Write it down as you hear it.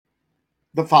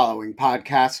The following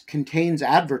podcast contains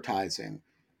advertising.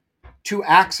 To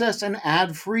access an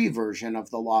ad-free version of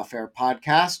the Lawfare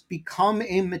podcast, become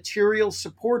a material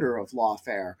supporter of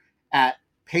Lawfare at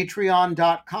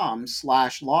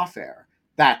patreon.com/lawfare.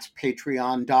 That's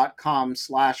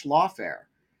patreon.com/lawfare.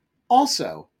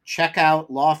 Also, check out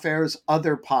Lawfare's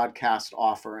other podcast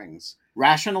offerings: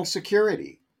 Rational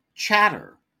Security,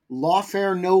 Chatter,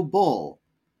 Lawfare No Bull,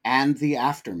 and The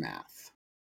Aftermath.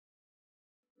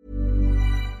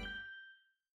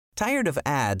 Tired of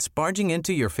ads barging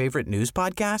into your favorite news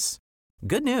podcasts?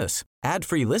 Good news.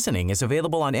 Ad-free listening is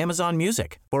available on Amazon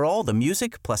Music for all the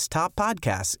music plus top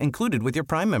podcasts included with your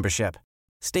Prime membership.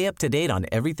 Stay up to date on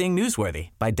everything newsworthy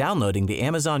by downloading the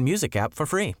Amazon Music app for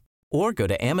free or go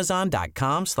to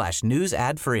amazon.com/news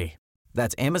ad free.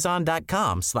 That's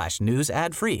amazon.com/news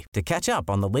ad free to catch up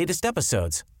on the latest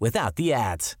episodes without the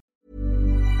ads.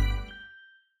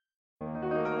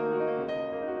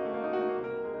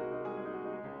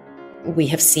 We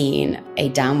have seen a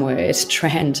downward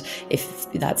trend,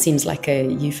 if that seems like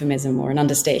a euphemism or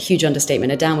a huge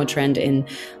understatement, a downward trend in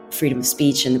freedom of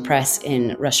speech and the press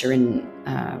in Russia in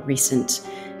recent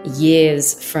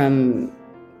years, from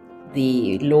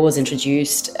the laws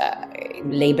introduced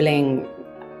labeling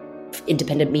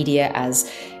independent media as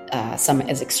some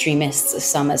as extremists,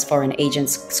 some as foreign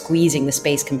agents, squeezing the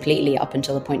space completely up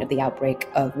until the point of the outbreak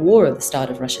of war, or the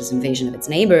start of Russia's invasion of its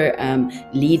neighbor,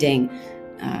 leading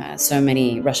so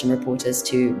many Russian reporters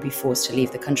to be forced to leave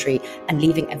the country, and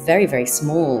leaving a very, very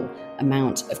small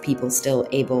amount of people still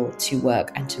able to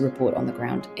work and to report on the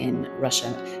ground in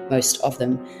Russia, most of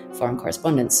them foreign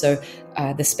correspondents. So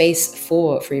the space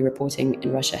for free reporting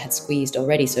in Russia had squeezed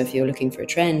already. So if you're looking for a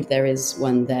trend, there is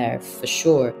one there for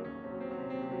sure.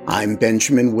 I'm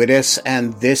Benjamin Wittes,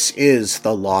 and this is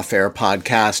the Lawfare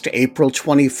Podcast, April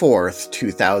 24th,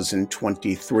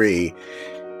 2023.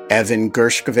 Evan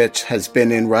Gershkovich has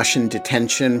been in Russian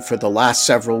detention for the last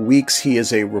several weeks. He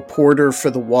is a reporter for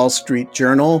the Wall Street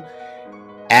Journal,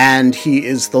 and he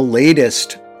is the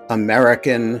latest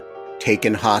American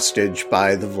taken hostage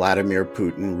by the Vladimir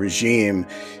Putin regime.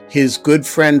 His good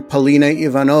friend Polina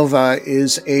Ivanova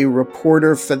is a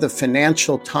reporter for the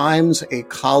Financial Times, a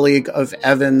colleague of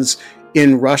Evan's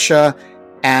in Russia,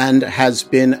 and has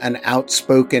been an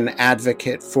outspoken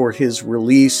advocate for his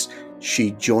release.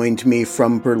 She joined me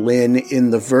from Berlin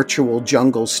in the virtual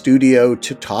jungle studio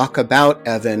to talk about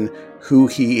Evan, who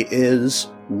he is,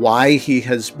 why he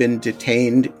has been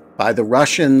detained by the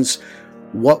Russians,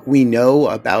 what we know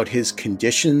about his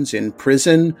conditions in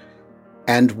prison,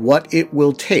 and what it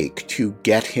will take to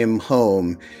get him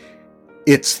home.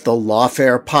 It's the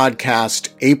Lawfare Podcast,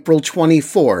 April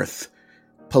 24th,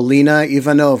 Polina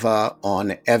Ivanova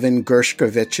on Evan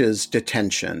Gershkovich's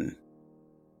detention.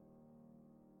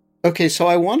 Okay, so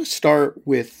I want to start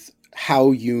with how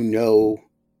you know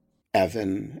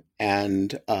Evan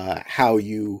and how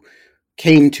you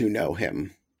came to know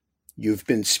him. You've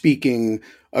been speaking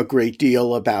a great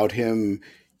deal about him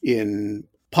in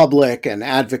public and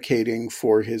advocating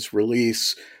for his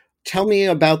release. Tell me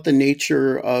about the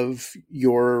nature of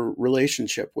your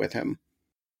relationship with him.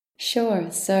 Sure.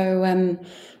 So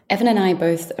Evan and I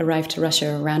both arrived to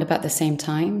Russia around about the same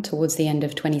time, towards the end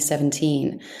of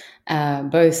 2017.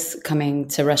 Both coming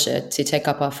to Russia to take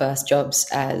up our first jobs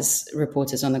as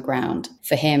reporters on the ground.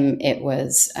 For him, it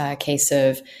was a case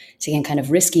of taking a kind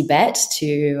of risky bet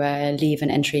to leave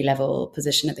an entry-level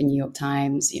position at the New York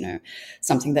Times,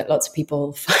 something that lots of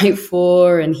people fight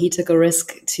for. And he took a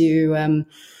risk to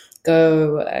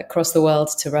go across the world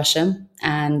to Russia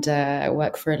and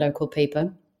work for a local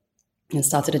paper, and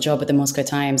started a job at the Moscow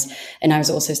Times. And I was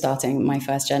also starting my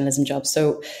first journalism job.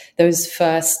 So those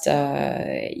first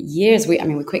years, we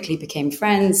quickly became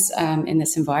friends in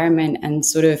this environment, and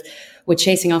sort of were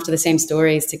chasing after the same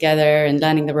stories together and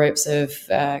learning the ropes of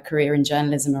career in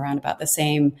journalism around about the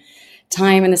same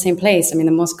time and the same place.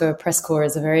 The Moscow press corps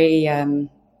is a very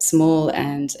small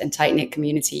and tight-knit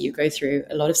community. You go through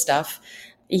a lot of stuff.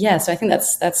 Yeah, so I think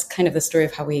that's kind of the story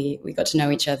of how we got to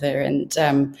know each other. And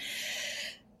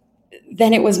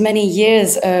then it was many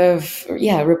years of,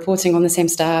 reporting on the same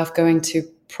stuff, going to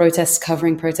protests,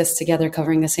 covering protests together,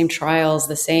 covering the same trials,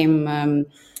 the same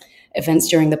events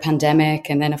during the pandemic,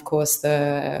 and then, of course,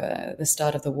 the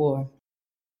start of the war.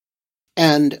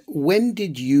 And when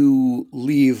did you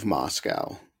leave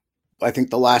Moscow? I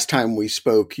think the last time we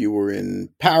spoke, you were in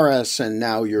Paris, and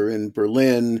now you're in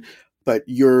Berlin, but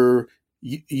you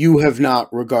have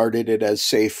not regarded it as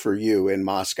safe for you in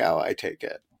Moscow, I take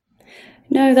it.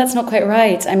 No, that's not quite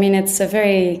right. It's a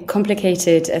very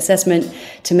complicated assessment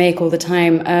to make all the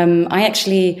time. I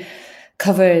actually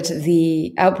covered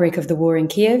the outbreak of the war in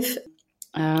Kiev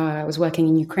I was working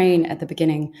in Ukraine at the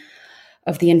beginning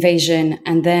of the invasion.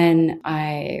 And then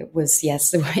I was,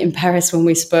 yes, in Paris when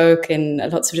we spoke, in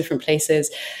lots of different places,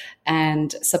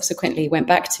 and subsequently went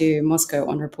back to Moscow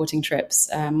on reporting trips.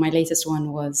 My latest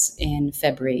one was in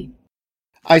February.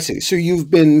 I see. So you've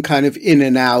been kind of in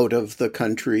and out of the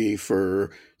country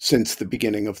since the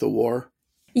beginning of the war?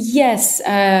 Yes,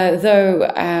 though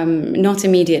not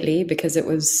immediately, because it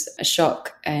was a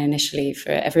shock initially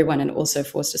for everyone, and also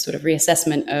forced a sort of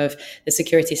reassessment of the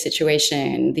security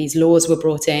situation. These laws were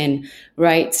brought in,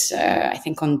 right, I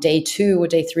think on day 2 or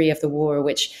day 3 of the war,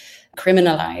 which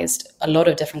criminalized a lot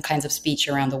of different kinds of speech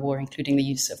around the war, including the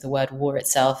use of the word war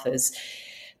itself, as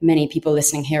many people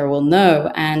listening here will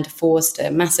know, and forced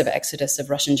a massive exodus of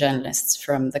Russian journalists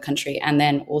from the country, and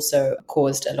then also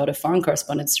caused a lot of foreign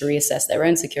correspondents to reassess their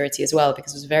own security as well,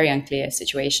 because it was a very unclear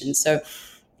situation. So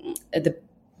at the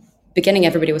beginning,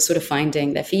 everybody was sort of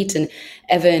finding their feet, and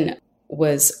Evan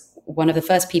was one of the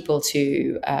first people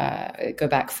to go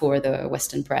back for the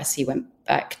Western press. He went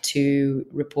back to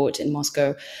report in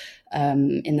Moscow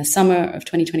in the summer of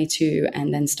 2022,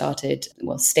 and then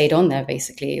stayed on there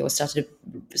basically, or started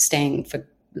staying for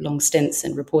long stints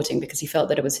and reporting, because he felt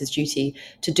that it was his duty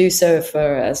to do so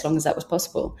for as long as that was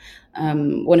possible.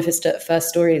 One of his first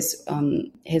stories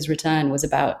on his return was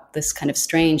about this kind of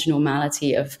strange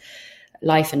normality of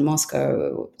life in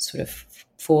Moscow, sort of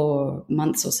 4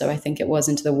 months or so, I think it was,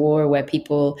 into the war, where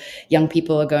young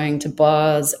people are going to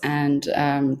bars and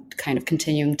kind of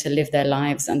continuing to live their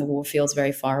lives, and the war feels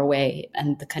very far away,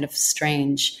 and the kind of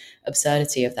strange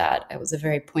absurdity of that. It was a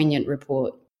very poignant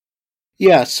report.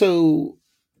 Yeah, so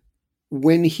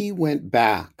when he went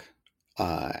back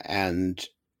and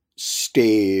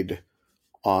stayed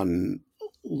on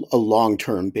a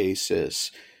long-term basis,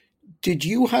 did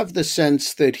you have the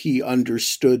sense that he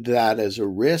understood that as a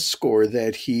risk, or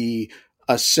that he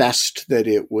assessed that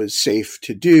it was safe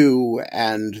to do,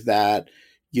 and that,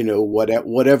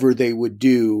 whatever they would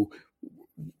do,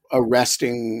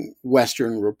 arresting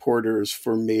Western reporters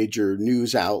for major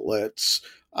news outlets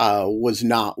was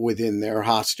not within their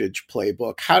hostage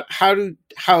playbook?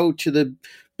 How, to the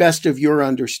best of your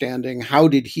understanding, how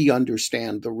did he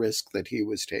understand the risk that he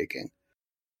was taking?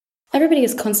 Everybody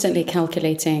is constantly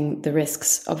calculating the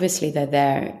risks. Obviously, they're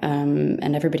there,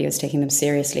 and everybody was taking them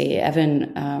seriously.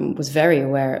 Evan was very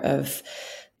aware of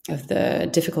the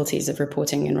difficulties of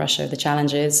reporting in Russia, the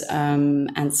challenges,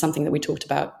 and something that we talked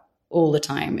about all the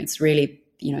time. It's really,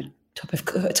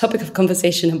 topic of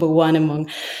conversation number one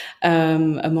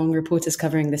among reporters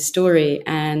covering this story.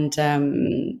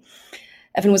 And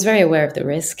Evan was very aware of the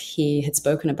risk. He had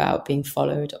spoken about being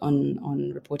followed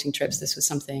on reporting trips. This was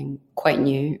something quite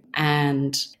new,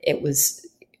 and it was,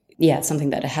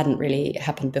 something that hadn't really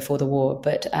happened before the war.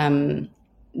 But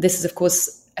this is, of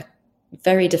course, a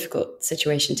very difficult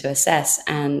situation to assess,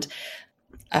 and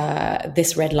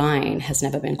this red line has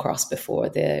never been crossed before.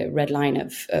 The red line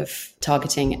of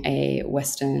targeting a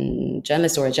Western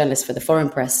journalist, or a journalist for the foreign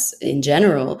press in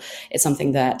general, is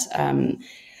something that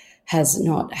has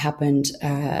not happened,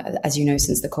 as you know,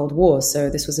 since the Cold War. So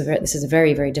this is a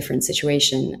very, very different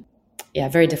situation. Yeah,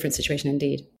 very different situation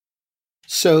indeed.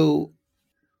 So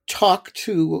talk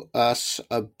to us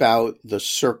about the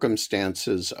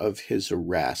circumstances of his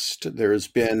arrest. There's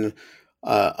been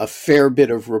a fair bit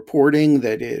of reporting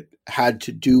that it had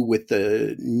to do with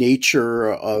the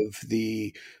nature of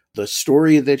the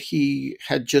story that he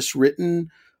had just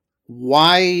written.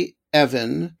 Why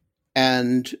Evan,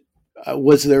 and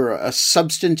was there a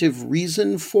substantive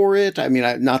reason for it? I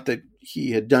mean, not that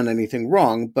he had done anything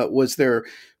wrong, but was there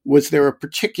a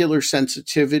particular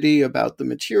sensitivity about the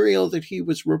material that he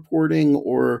was reporting,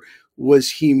 or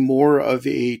was he more of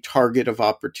a target of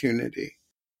opportunity?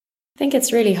 I think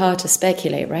it's really hard to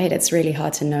speculate, right? It's really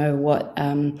hard to know what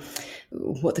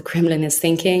the Kremlin is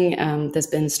thinking. There's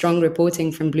been strong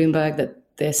reporting from Bloomberg that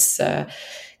this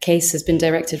case has been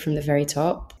directed from the very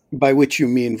top. By which you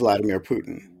mean Vladimir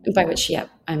Putin? By which,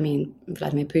 I mean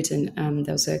Vladimir Putin.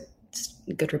 There was a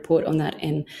good report on that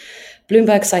in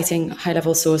Bloomberg, citing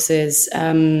high-level sources.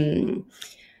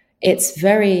 It's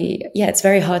very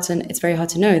hard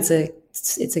to know. It's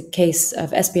a case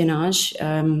of espionage,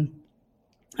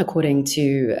 according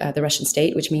to the Russian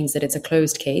state, which means that it's a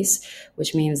closed case,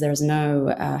 which means there is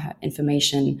no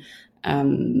information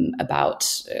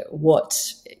about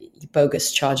what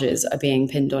bogus charges are being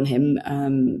pinned on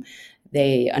him.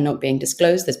 They are not being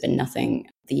disclosed. There's been nothing.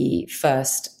 The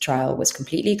first trial was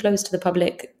completely closed to the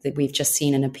public. We've just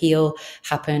seen an appeal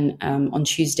happen on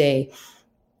Tuesday,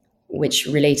 which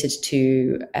related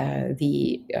to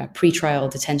the pretrial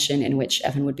detention in which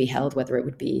Evan would be held, whether it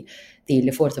would be the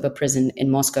Lefortovo prison in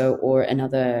Moscow or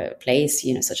another place,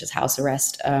 such as house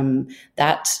arrest.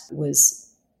 That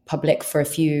was public for a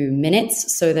few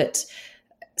minutes so that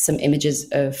some images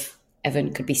of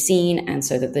Evan could be seen and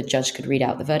so that the judge could read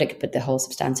out the verdict. But the whole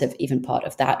substantive, even part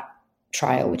of that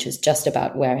trial, which is just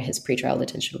about where his pretrial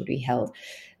detention would be held,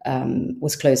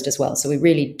 was closed as well. So we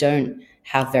really don't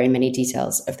have very many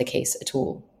details of the case at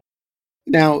all.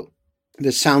 Now,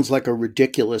 this sounds like a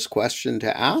ridiculous question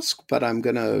to ask, but I'm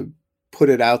going to put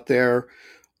it out there.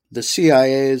 The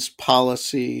CIA's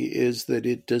policy is that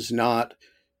it does not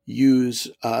use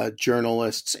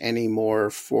journalists anymore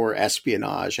for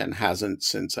espionage and hasn't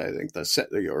since, I think,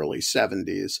 the early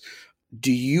 70s.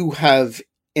 Do you have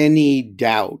any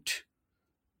doubt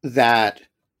that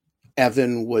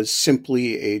Evan was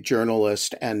simply a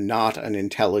journalist and not an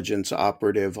intelligence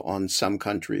operative on some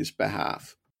country's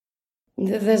behalf?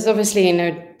 There's obviously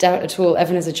no doubt at all.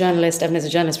 Evan is a journalist. Evan is a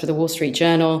journalist for the Wall Street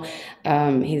Journal.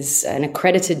 He's an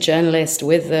accredited journalist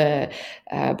accredited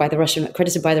by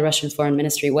the Russian Foreign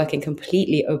Ministry, working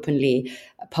completely openly,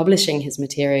 publishing his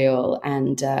material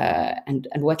and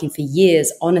working for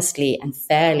years honestly and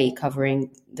fairly covering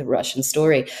the Russian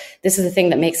story. This is the thing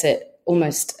that makes it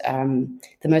almost the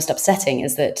most upsetting,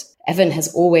 is that Evan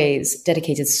has always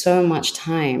dedicated so much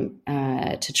time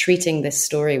to treating this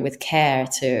story with care,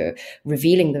 to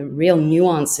revealing the real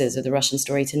nuances of the Russian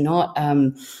story, to not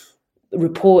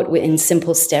report in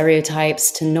simple stereotypes,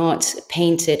 to not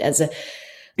paint it as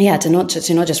to not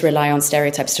just rely on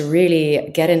stereotypes, to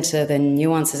really get into the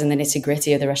nuances and the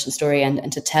nitty-gritty of the Russian story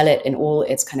and to tell it in all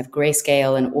its kind of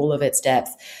grayscale and all of its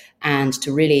depth, and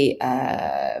to really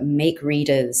make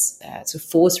readers, to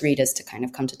force readers to kind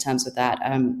of come to terms with that.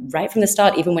 Right from the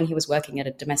start, even when he was working at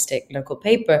a domestic local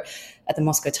paper at the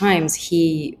Moscow Times,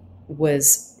 he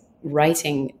was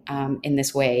writing in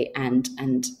this way and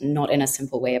not in a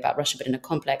simple way about Russia, but in a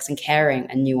complex and caring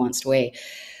and nuanced way,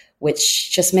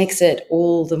 which just makes it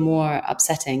all the more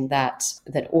upsetting that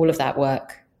all of that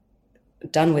work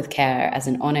done with care as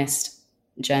an honest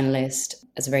journalist,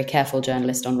 as a very careful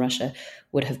journalist on Russia,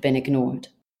 would have been ignored.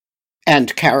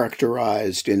 And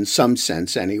characterized, in some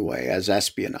sense anyway, as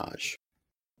espionage.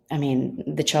 I mean,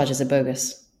 the charges are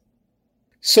bogus.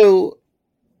 So,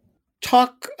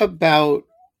 talk about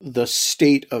the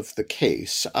state of the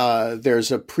case.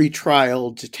 There's a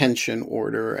pretrial detention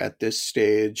order at this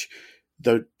stage.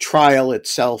 The trial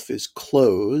itself is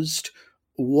closed.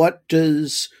 What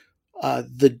does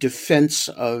the defense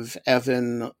of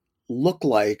Evan look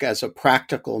like as a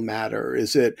practical matter?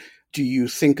 Do you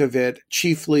think of it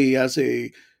chiefly as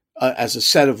a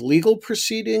set of legal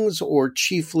proceedings, or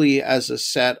chiefly as a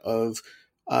set of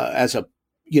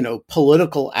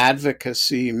political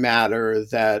advocacy matter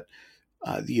that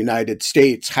the United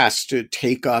States has to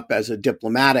take up as a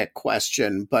diplomatic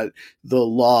question, but the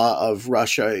law of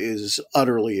Russia is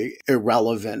utterly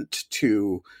irrelevant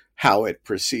to how it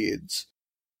proceeds?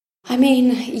 I mean,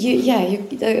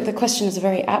 the question is a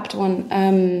very apt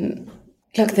one.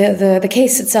 Look, the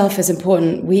case itself is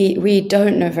important. We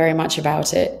don't know very much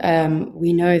about it.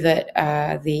 We know that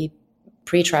the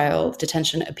pretrial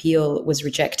detention appeal was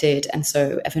rejected, and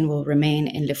so Evan will remain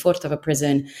in Lefortovo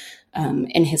prison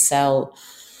in his cell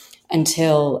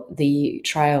until the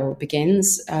trial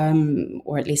begins,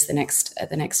 or at least the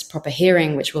next proper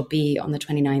hearing, which will be on the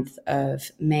 29th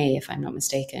of May, if I'm not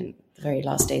mistaken, the very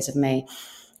last days of May.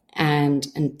 And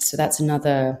so that's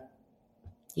another,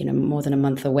 more than a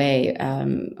month away,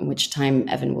 in which time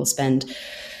Evan will spend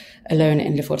alone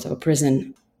in Lefortovo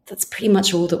prison. That's pretty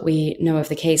much all that we know of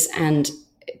the case. And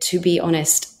to be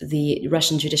honest, the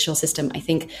Russian judicial system, I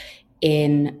think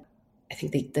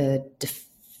the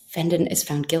defendant is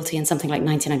found guilty in something like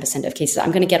 99% of cases.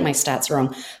 I'm going to get my stats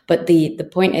wrong, but the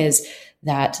point is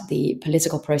that the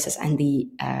political process and the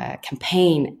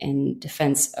campaign in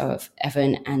defense of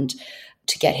Evan and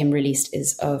to get him released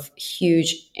is of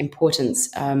huge importance.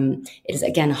 It is,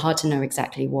 again, hard to know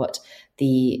exactly what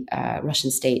the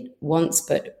Russian state wants,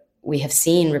 but we have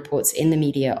seen reports in the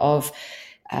media of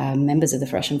members of the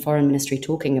Russian Foreign Ministry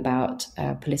talking about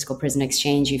political prisoner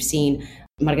exchange. You've seen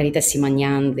Margarita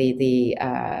Simonyan, the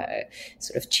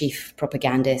sort of chief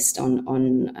propagandist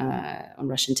on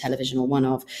Russian television, or one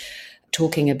of,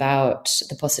 talking about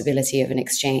the possibility of an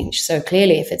exchange. So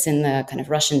clearly, if it's in the kind of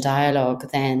Russian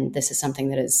dialogue, then this is something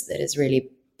that is really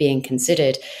being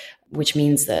considered, which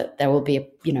means that there will be,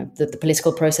 that the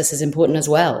political process is important as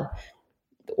well.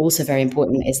 Also very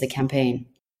important is the campaign.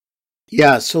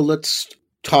 Yeah, so let's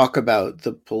talk about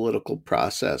the political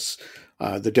process,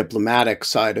 the diplomatic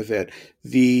side of it.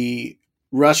 The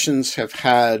Russians have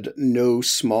had no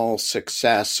small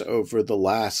success over the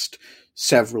last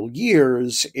several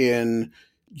years in,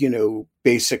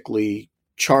 basically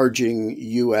charging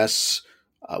U.S.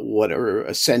 What are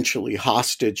essentially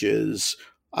hostages,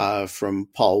 from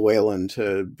Paul Whelan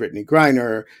to Brittany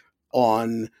Griner,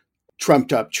 on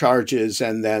trumped up charges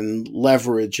and then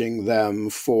leveraging them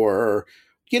for,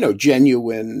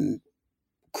 genuine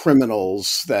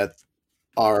criminals that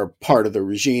are part of the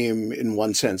regime in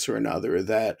one sense or another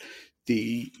that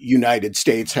the United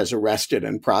States has arrested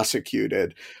and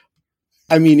prosecuted.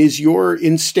 I mean, is your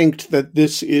instinct that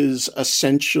this is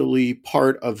essentially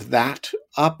part of that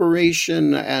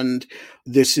operation, and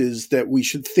this is that we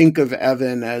should think of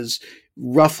Evan as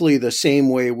roughly the same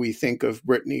way we think of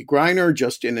Brittany Griner,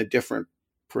 just in a different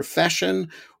profession?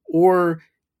 Or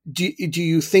do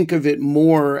you think of it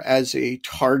more as a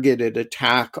targeted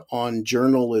attack on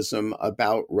journalism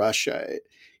about Russia?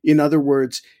 In other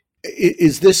words,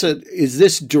 is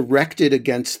this directed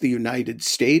against the United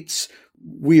States?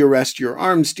 We arrest your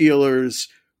arms dealers.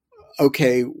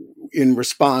 Okay, in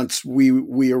response,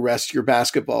 we arrest your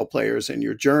basketball players and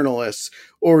your journalists.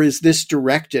 Or is this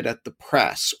directed at the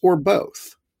press, or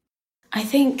both? I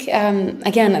think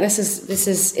again,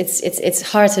 it's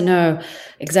hard to know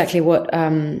exactly what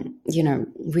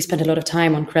we spend a lot of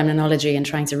time on Kremlinology and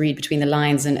trying to read between the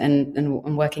lines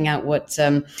and working out what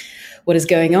is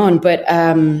going on. But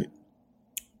I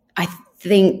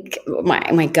think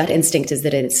my gut instinct is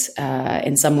that it's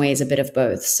in some ways a bit of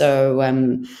both.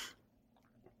 So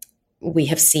we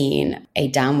have seen a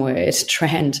downward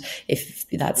trend, if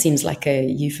that seems like a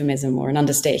euphemism or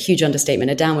a huge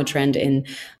understatement, a downward trend in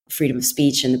freedom of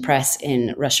speech in the press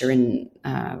in Russia in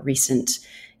recent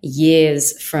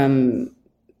years, from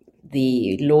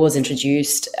the laws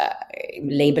introduced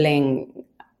labeling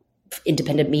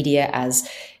independent media as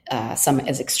some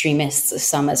as extremists,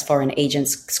 some as foreign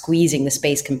agents, squeezing the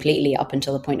space completely up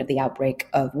until the point of the outbreak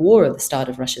of war, or the start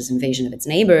of Russia's invasion of its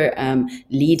neighbor,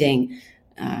 leading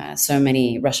so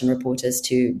many Russian reporters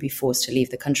to be forced to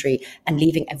leave the country, and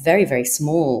leaving a very, very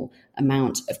small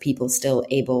amount of people still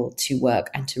able to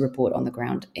work and to report on the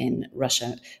ground in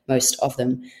Russia, most of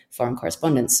them foreign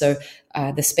correspondents. So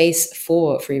the space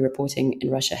for free reporting in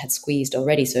Russia had squeezed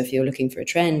already. So if you're looking for a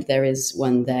trend, there is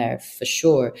one there for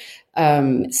sure.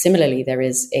 Similarly, there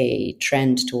is a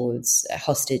trend towards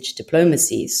hostage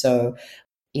diplomacy. So,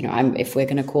 if we're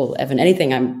going to call Evan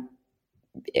anything, I'm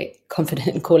confident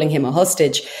in calling him a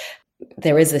hostage.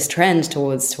 There is this trend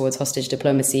towards hostage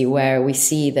diplomacy, where we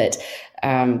see that,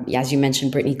 as you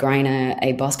mentioned, Brittany Griner,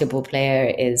 a basketball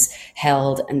player, is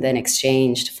held and then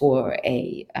exchanged for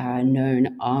a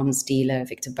known arms dealer,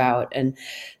 Victor Bout. And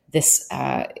this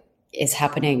is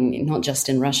happening not just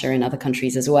in Russia, in other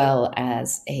countries as well,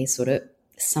 as a sort of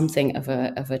something of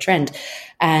a trend.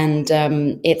 And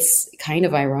it's kind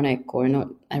of ironic, or not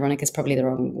ironic is probably the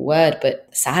wrong word, but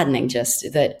saddening,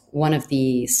 just that one of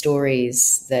the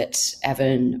stories that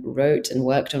Evan wrote and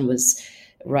worked on was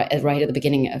right at the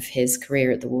beginning of his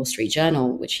career at the Wall Street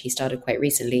Journal, which he started quite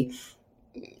recently,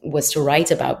 was to write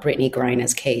about Brittany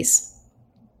Griner's case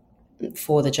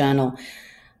for the journal.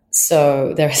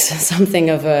 So there's something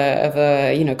of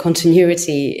a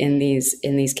continuity in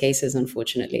these cases,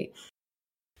 unfortunately.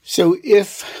 So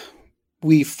if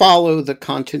we follow the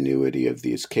continuity of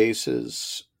these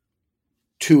cases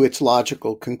to its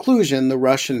logical conclusion, the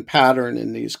Russian pattern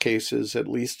in these cases, at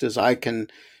least as I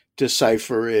can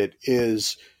decipher it,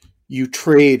 is you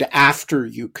trade after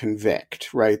you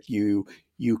convict, right? You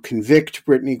convict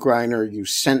Brittany Griner, you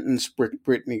sentence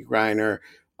Brittany Griner,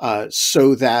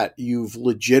 so that you've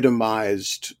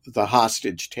legitimized the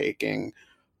hostage taking,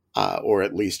 or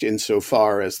at least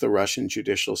insofar as the Russian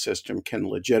judicial system can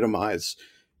legitimize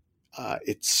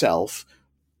itself,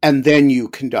 and then you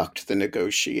conduct the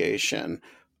negotiation.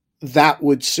 That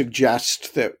would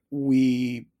suggest that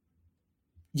we,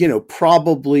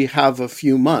 probably have a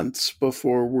few months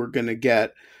before we're going to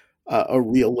get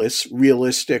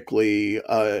realistically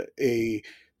a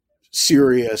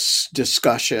serious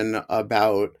discussion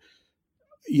about,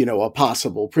 a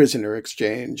possible prisoner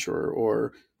exchange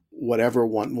or whatever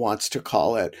one wants to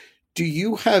call it. Do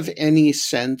you have any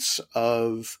sense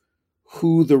of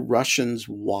who the Russians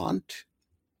want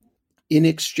in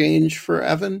exchange for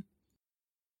Evan?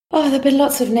 Oh, there have been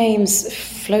lots of names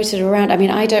floated around. I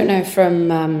mean, I don't know from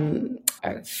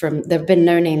there have been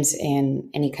no names in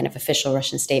any kind of official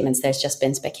Russian statements. There's just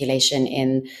been speculation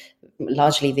in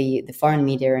largely the foreign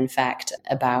media, in fact,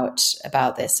 about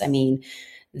this. I mean,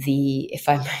 if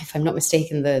I'm not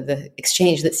mistaken, the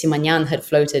exchange that Simonyan had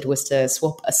floated was to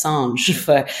swap Assange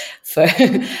for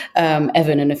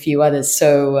Evan and a few others.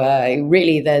 So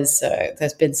really, there's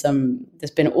been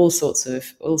all sorts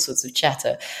of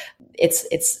chatter.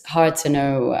 It's hard to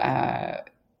know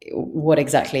what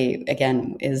exactly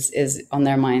again is on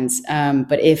their minds.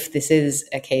 But if this is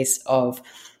a case of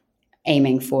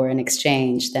aiming for an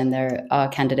exchange, then there are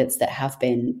candidates that have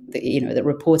been, the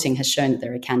reporting has shown that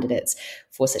there are candidates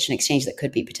for such an exchange that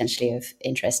could be potentially of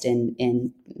interest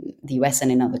in the US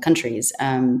and in other countries.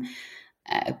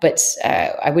 But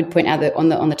I would point out that on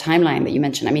the timeline that you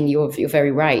mentioned, I mean, you're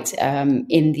very right. In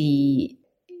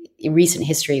recent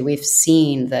history, we've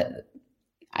seen that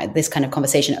this kind of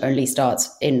conversation only starts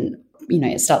in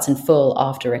full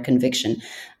after a conviction.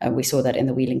 We saw that in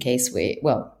the Whelan case. We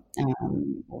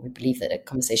believe that a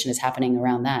conversation is happening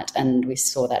around that, and we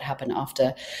saw that happen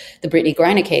after the Brittany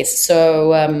Griner case.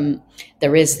 So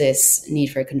there is this need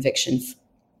for a conviction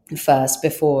first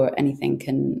before anything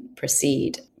can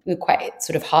proceed. We're quite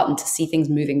sort of heartened to see things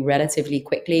moving relatively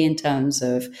quickly in terms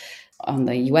of on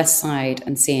the US side,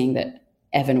 and seeing that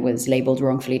Evan was labeled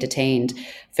wrongfully detained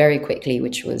very quickly,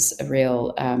 which was a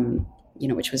real,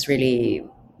 which was really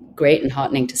great and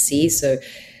heartening to see. So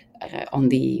on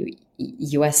the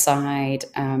US side,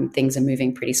 things are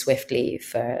moving pretty swiftly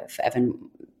for Evan.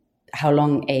 How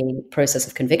long a process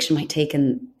of conviction might take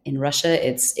in Russia,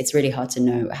 it's really hard to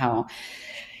know how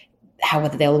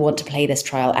whether they'll want to play this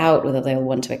trial out, whether they'll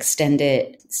want to extend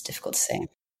it. It's difficult to say.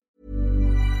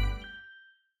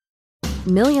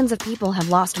 Millions of people have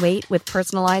lost weight with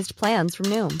personalized plans from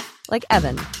Noom. Like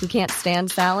Evan, who can't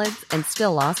stand salads and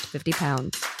still lost 50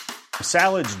 pounds.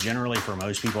 Salads generally for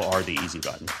most people are the easy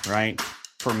button, right?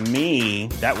 For me,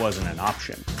 that wasn't an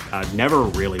option. I never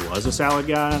really was a salad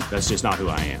guy. That's just not who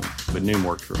I am. But Noom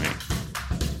worked for me.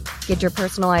 Get your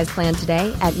personalized plan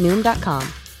today at Noom.com.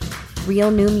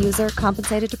 Real Noom user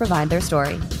compensated to provide their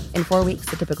story. In 4 weeks,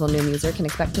 the typical Noom user can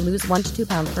expect to lose 1 to 2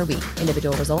 pounds per week.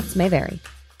 Individual results may vary.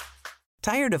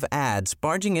 Tired of ads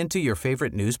barging into your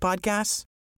favorite news podcasts?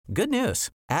 Good news.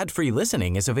 Ad-free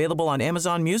listening is available on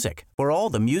Amazon Music for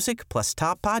all the music plus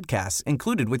top podcasts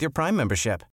included with your Prime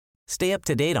membership. Stay up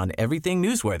to date on everything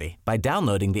newsworthy by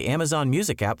downloading the Amazon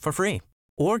Music app for free,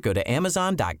 or go to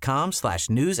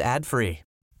amazon.com/news ad free.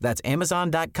 That's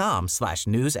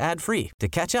amazon.com/news ad free to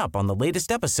catch up on the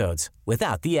latest episodes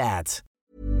without the ads.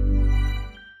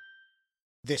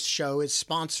 This show is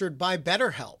sponsored by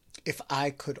BetterHelp. If I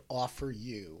could offer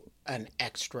you an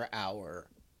extra hour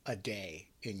a day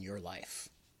in your life,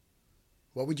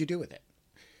 what would you do with it?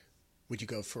 Would you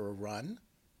go for a run?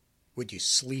 Would you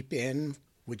sleep in?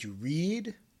 Would you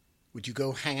read? Would you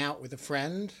go hang out with a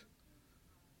friend?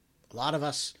 A lot of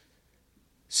us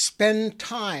spend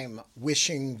time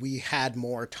wishing we had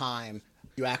more time.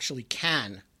 You actually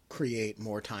can create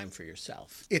more time for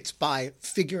yourself. It's by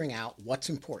figuring out what's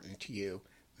important to you,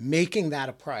 making that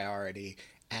a priority,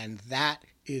 and that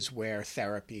is where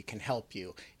therapy can help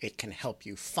you. It can help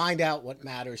you find out what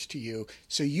matters to you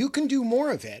so you can do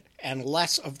more of it and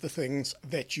less of the things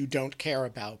that you don't care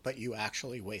about but you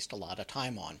actually waste a lot of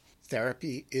time on.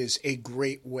 Therapy is a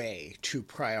great way to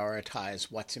prioritize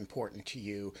what's important to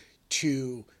you,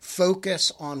 to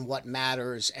focus on what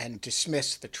matters and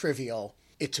dismiss the trivial.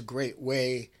 It's a great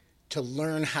way to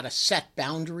learn how to set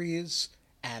boundaries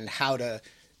and how to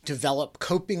develop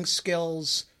coping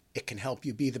skills. It can help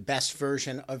you be the best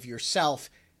version of yourself,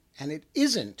 and it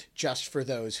isn't just for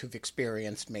those who've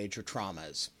experienced major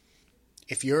traumas.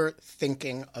 If you're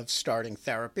thinking of starting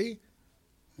therapy,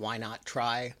 why not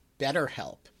try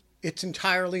BetterHelp? It's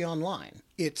entirely online.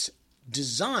 It's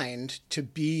designed to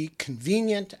be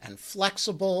convenient and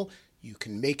flexible. You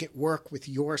can make it work with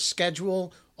your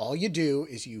schedule. All you do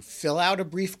is you fill out a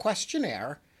brief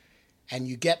questionnaire, and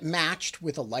you get matched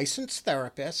with a licensed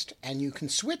therapist, and you can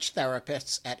switch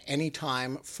therapists at any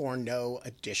time for no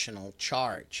additional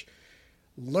charge.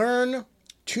 Learn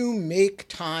to make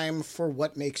time for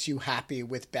what makes you happy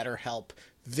with BetterHelp.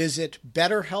 Visit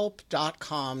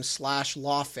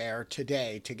betterhelp.com/lawfare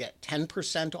today to get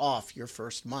 10% off your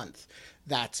first month.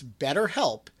 That's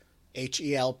BetterHelp,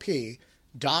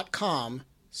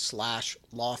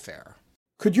 HELP.com/lawfare.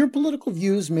 Could your political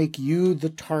views make you the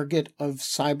target of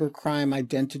cybercrime,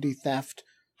 identity theft,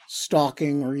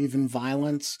 stalking, or even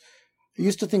violence? I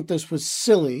used to think this was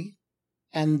silly,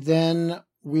 and then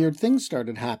weird things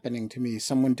started happening to me.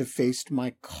 Someone defaced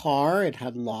my car. It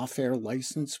had lawfare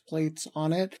license plates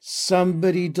on it.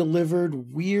 Somebody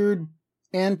delivered weird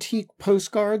antique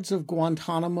postcards of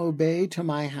Guantanamo Bay to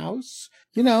my house.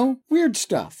 You know, weird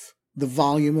stuff. The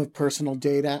volume of personal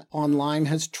data online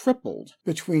has tripled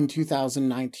between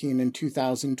 2019 and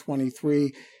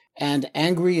 2023, and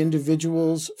angry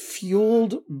individuals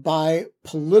fueled by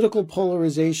political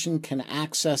polarization can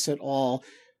access it all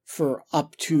for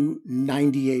up to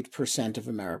 98% of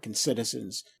American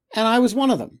citizens. And I was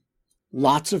one of them.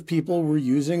 Lots of people were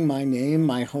using my name,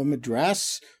 my home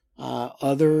address,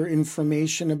 other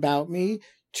information about me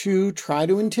to try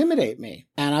to intimidate me.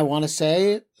 And I want to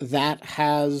say that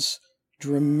has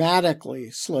dramatically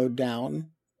slowed down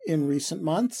in recent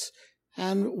months.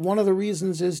 And one of the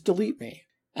reasons is Delete Me.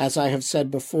 As I have said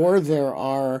before, there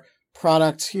are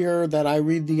products here that I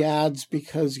read the ads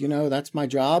because, that's my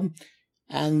job.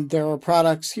 And there are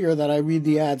products here that I read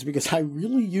the ads because I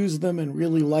really use them and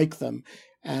really like them.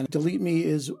 And Delete Me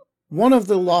is one of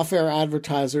the Lawfare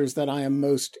advertisers that I am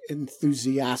most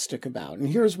enthusiastic about. And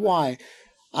here's why.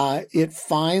 It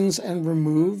finds and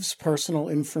removes personal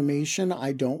information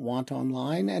I don't want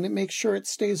online, and it makes sure it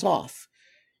stays off.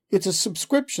 It's a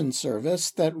subscription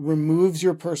service that removes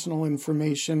your personal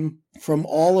information from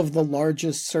all of the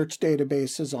largest search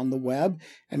databases on the web,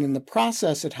 and in the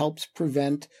process, it helps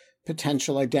prevent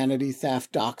potential identity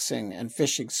theft, doxing, and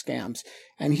phishing scams.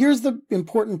 And here's the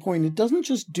important point. It doesn't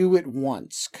just do it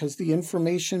once, because the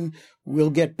information will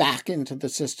get back into the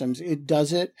systems. It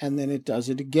does it, and then it does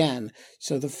it again.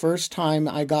 So the first time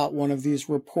I got one of these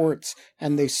reports,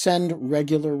 and they send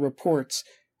regular reports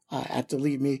at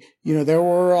Delete Me, there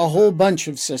were a whole bunch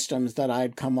of systems that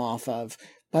I'd come off of.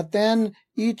 But then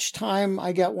each time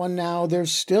I get one now,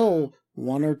 there's still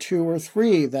one or two or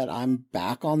three that I'm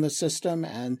back on the system,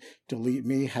 and Delete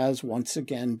Me has once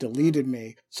again deleted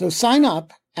me. So sign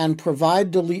up and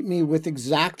provide Delete Me with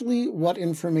exactly what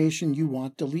information you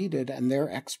want deleted, and their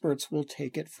experts will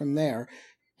take it from there.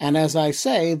 And as I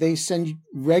say, they send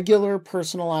regular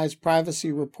personalized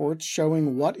privacy reports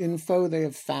showing what info they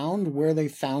have found, where they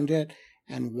found it,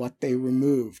 and what they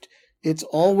removed. It's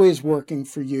always working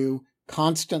for you,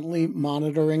 constantly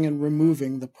monitoring and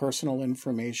removing the personal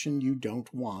information you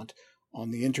don't want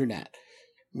on the internet.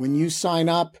 When you sign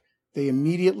up, they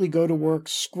immediately go to work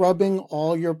scrubbing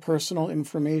all your personal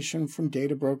information from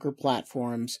data broker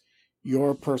platforms.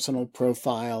 Your personal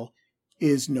profile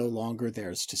is no longer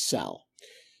theirs to sell.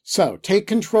 So take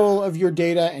control of your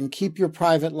data and keep your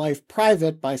private life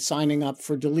private by signing up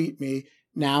for Delete Me,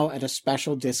 now at a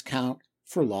special discount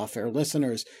for Lawfare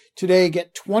listeners. Today,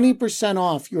 get 20%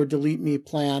 off your Delete Me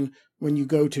plan when you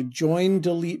go to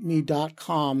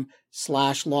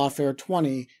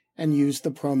joindeleteme.com/Lawfare20 and use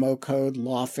the promo code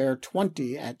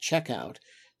Lawfare20 at checkout.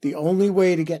 The only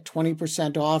way to get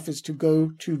 20% off is to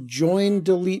go to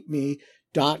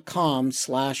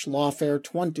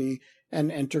joindeleteme.com/Lawfare20 and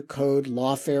enter code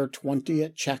Lawfare20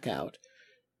 at checkout.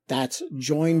 That's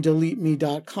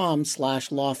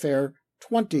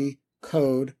joindeleteme.com/Lawfare20,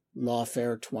 code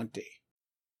Lawfare20.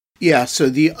 Yeah, so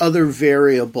the other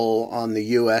variable on the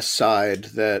U.S. side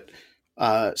that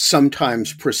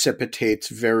sometimes precipitates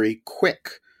very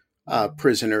quick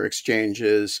prisoner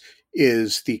exchanges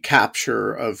is the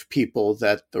capture of people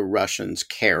that the Russians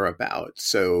care about.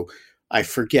 So I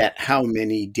forget how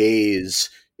many days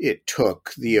it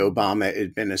took the Obama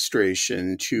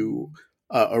administration to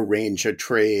arrange a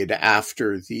trade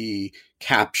after the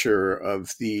capture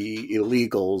of the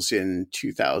illegals in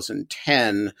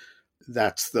 2010.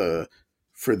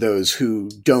 For those who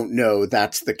don't know,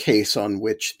 that's the case on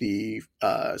which the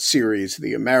series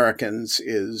The Americans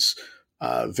is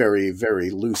very,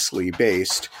 very loosely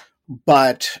based.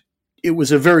 But it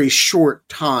was a very short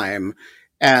time,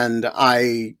 and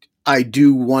I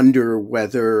do wonder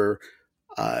whether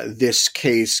this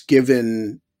case,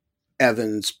 given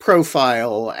Evan's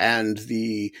profile and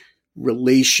the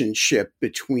relationship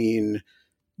between,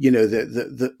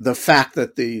 the fact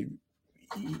that the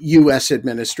U.S.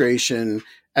 administration,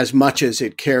 as much as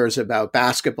it cares about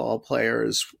basketball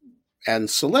players and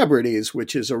celebrities,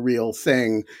 which is a real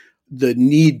thing, the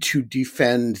need to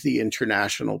defend the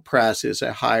international press is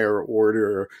a higher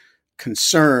order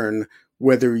concern,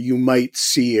 whether you might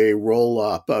see a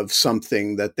roll-up of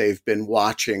something that they've been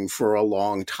watching for a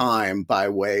long time by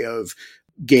way of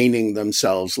gaining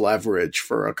themselves leverage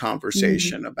for a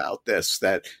conversation about this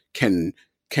that can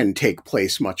take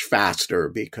place much faster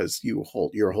because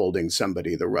you're holding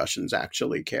somebody the Russians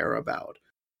actually care about.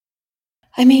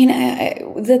 I mean,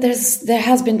 there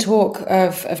has been talk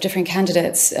of different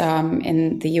candidates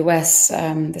in the US.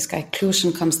 This guy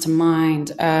Klushin comes to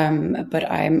mind, but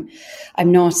I'm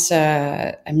not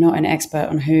an expert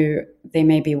on who they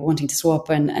may be wanting to swap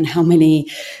and how many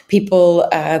people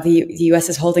the US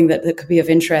is holding that could be of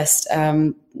interest.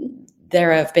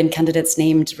 There have been candidates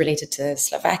named related to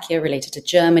Slovakia, related to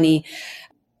Germany.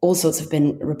 all sorts have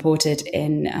been reported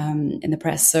in the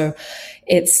press. So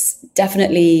it's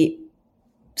definitely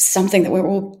something that we're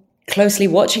all closely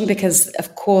watching, because,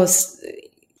 of course,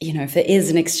 if there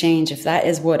is an exchange, if that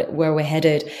is where we're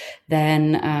headed,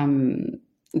 then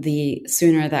the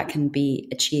sooner that can be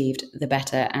achieved, the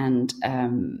better. And,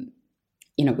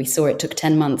 we saw it took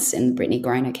 10 months in the Brittany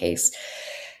Griner case.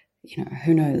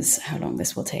 Who knows how long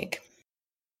this will take.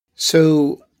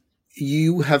 So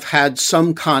you have had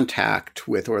some contact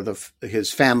with, or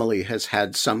his family has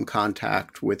had some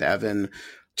contact with Evan.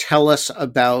 Tell us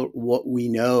about what we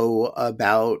know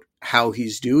about how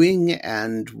he's doing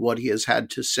and what he has had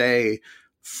to say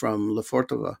from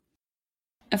Lefortova.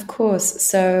 Of course.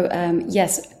 So,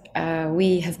 yes,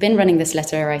 we have been running this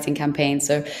letter writing campaign.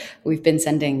 So we've been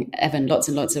sending Evan lots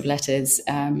and lots of letters,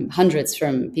 hundreds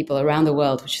from people around the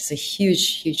world, which is a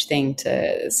huge, huge thing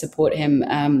to support him.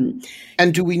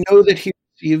 And do we know that he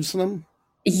receives them?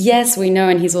 Yes, we know.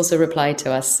 And he's also replied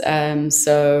to us.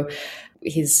 So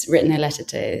he's written a letter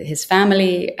to his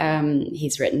family.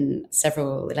 He's written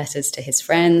several letters to his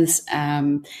friends.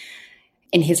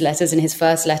 In his letters, in his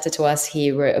first letter to us,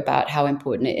 he wrote about how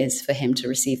important it is for him to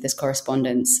receive this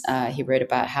correspondence. He wrote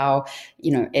about how,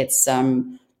 it's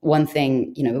one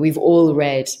thing, we've all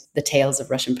read the tales of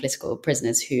Russian political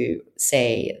prisoners who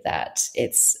say that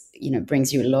it's,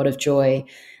 brings you a lot of joy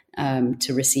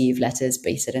to receive letters.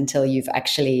 But he said, until you've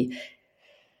actually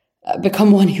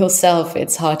become one yourself,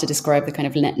 it's hard to describe the kind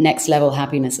of next level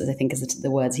happiness, as I think is the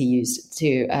words he used,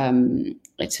 to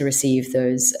receive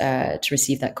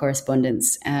that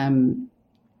correspondence.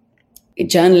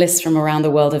 Journalists from around the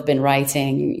world have been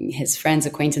writing, his friends,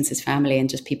 acquaintances, family, and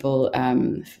just people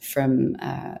from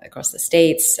across the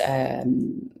States,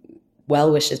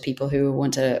 well-wishers, people who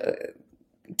want to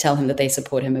tell him that they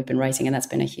support him, have been writing, and that's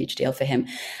been a huge deal for him.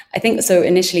 I think so.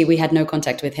 Initially, we had no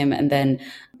contact with him, and then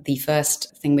the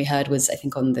first thing we heard was, I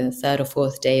think, on the third or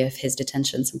fourth day of his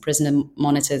detention, some prisoner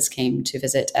monitors came to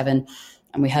visit Evan,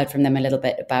 and we heard from them a little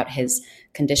bit about his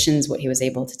conditions, what he was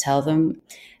able to tell them.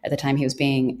 At the time, he was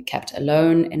being kept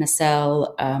alone in a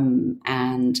cell,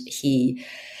 and he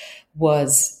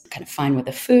was kind of fine with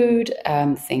the food.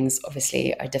 Things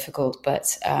obviously are difficult,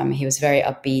 but he was very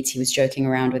upbeat. He was joking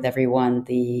around with everyone.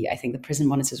 I think the prison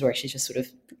monitors were actually just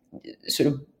sort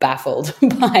of baffled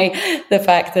by the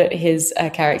fact that his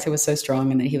character was so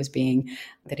strong and that he was being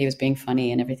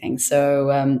funny and everything.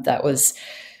 So that was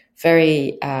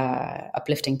very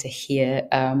uplifting to hear.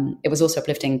 It was also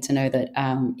uplifting to know that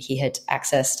he had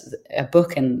accessed a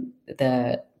book in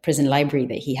the prison library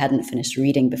that he hadn't finished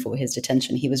reading before his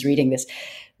detention. He was reading this.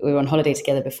 We were on holiday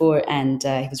together before, and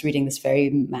he was reading this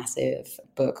very massive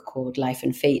book called Life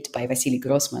and Fate by Vasily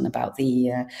Grossman about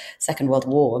the Second World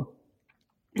War,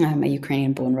 a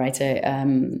Ukrainian-born writer.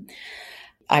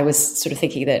 I was sort of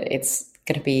thinking that it's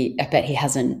going to be, I bet he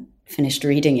hasn't finished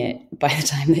reading it by the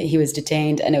time that he was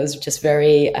detained. And it was just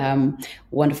very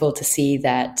wonderful to see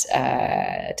that,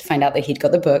 to find out that he'd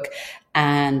got the book.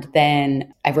 And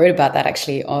then I wrote about that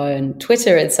actually on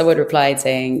Twitter, and someone replied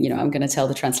saying, I'm going to tell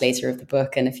the translator of the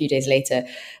book. And a few days later,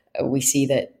 we see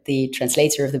that the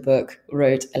translator of the book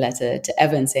wrote a letter to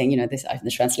Evan saying, I'm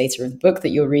the translator of the book that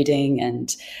you're reading.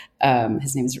 And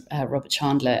his name is Robert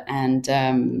Chandler. And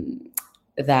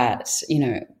that,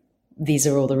 these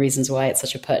are all the reasons why it's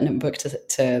such a pertinent book to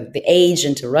the age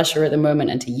and to Russia at the moment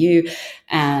and to you.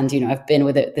 And, I've been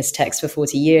with this text for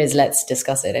 40 years. Let's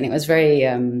discuss it. And it was very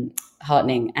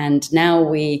heartening. And now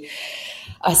we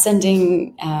are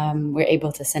we're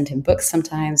able to send him books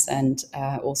sometimes and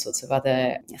all sorts of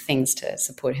other things to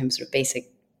support him, sort of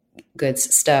basic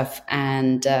goods stuff.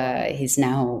 And he's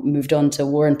now moved on to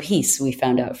War and Peace, we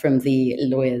found out from the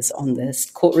lawyers on the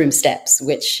courtroom steps,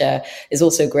 which is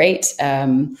also great.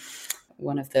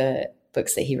 One of the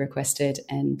books that he requested,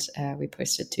 and we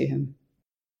posted to him.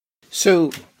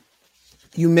 So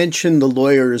you mentioned the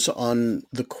lawyers on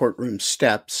the courtroom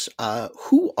steps.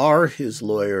 Who are his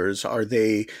lawyers? Are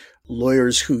they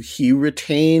lawyers who he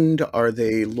retained? Are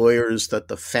they lawyers that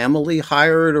the family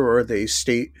hired, or are they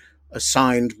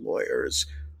state-assigned lawyers?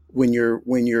 When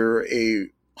you're a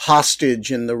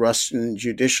hostage in the Russian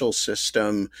judicial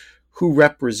system, who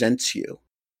represents you?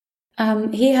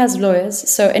 He has lawyers.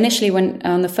 So initially, when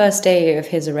on the first day of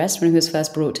his arrest, when he was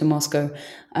first brought to Moscow,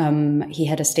 he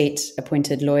had a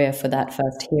state-appointed lawyer for that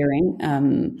first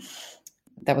hearing.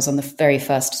 That was on the very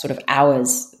first sort of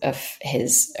hours of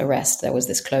his arrest. There was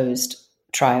this closed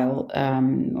trial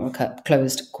or a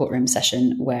closed courtroom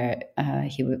session where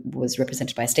he was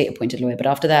represented by a state-appointed lawyer. But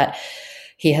after that,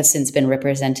 he has since been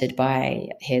represented by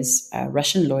his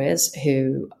Russian lawyers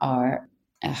who are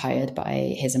hired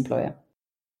by his employer.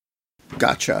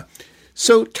 Gotcha.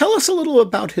 So tell us a little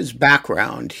about his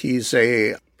background. He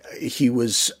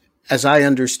was, as I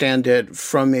understand it,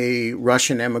 from a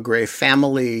Russian emigre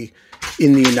family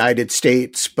in the United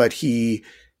States, but he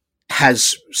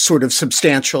has sort of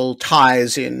substantial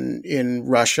ties in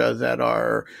Russia that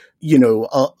are,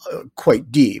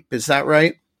 quite deep. Is that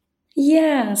right?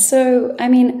 Yeah. So, I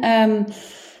mean,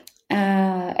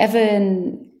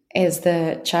 Evan is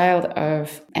the child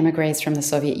of emigres from the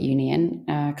Soviet Union,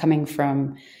 coming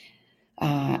from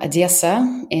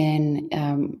Odessa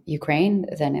in Ukraine,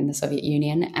 then in the Soviet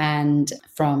Union, and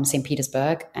from St.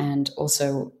 Petersburg. And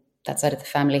also that side of the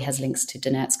family has links to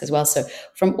Donetsk as well. So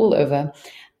from all over.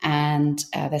 And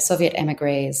they're Soviet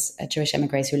emigres, Jewish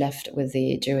emigres who left with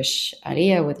the Jewish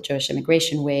Aliyah, with the Jewish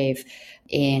immigration wave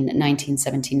in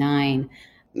 1979,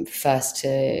 first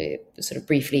to sort of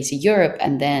briefly to Europe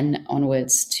and then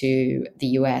onwards to the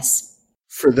US.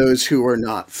 For those who are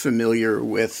not familiar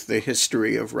with the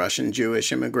history of Russian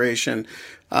Jewish immigration,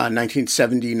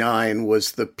 1979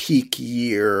 was the peak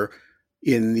year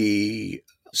in the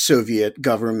Soviet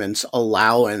government's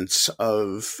allowance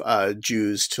of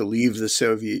Jews to leave the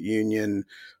Soviet Union.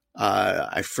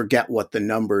 I forget what the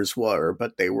numbers were,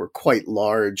 but they were quite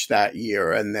large that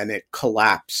year. And then it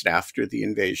collapsed after the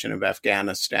invasion of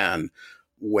Afghanistan,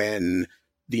 when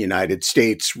the United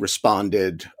States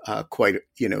responded quite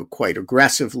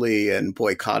aggressively and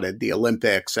boycotted the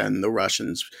Olympics, and the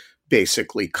Russians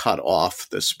basically cut off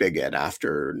the spigot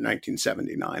after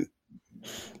 1979.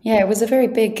 Yeah, it was a very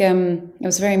big. It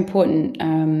was very important.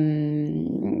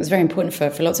 It was very important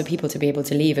for lots of people to be able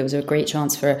to leave. It was a great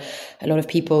chance for a lot of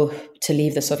people to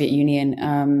leave the Soviet Union,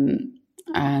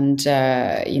 and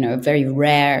a very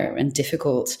rare and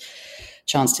difficult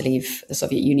chance to leave the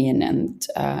Soviet Union. And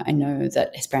I know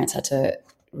that his parents had to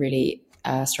really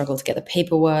struggle to get the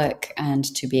paperwork and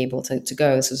to be able to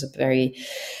go. This was a very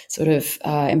sort of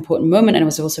important moment, and it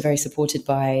was also very supported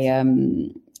by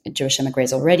Jewish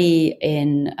emigres already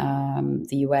in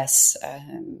the US,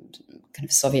 kind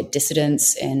of Soviet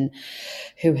dissidents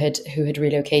who had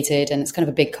relocated, and it's kind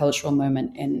of a big cultural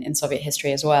moment in Soviet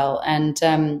history as well. And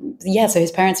so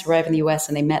his parents arrived in the US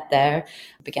and they met there,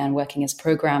 began working as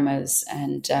programmers,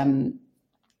 and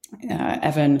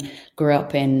Evan grew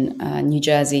up in New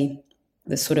Jersey,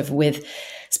 with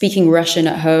speaking Russian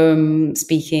at home,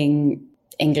 speaking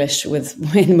English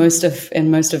in most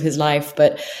of his life,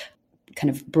 but kind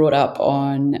of brought up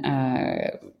on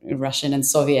Russian and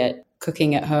Soviet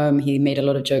cooking at home. He made a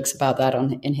lot of jokes about that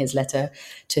in his letter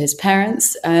to his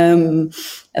parents,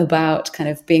 about kind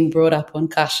of being brought up on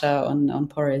kasha, on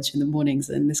porridge in the mornings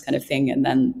and this kind of thing, and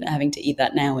then having to eat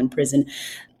that now in prison.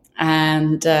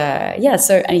 And he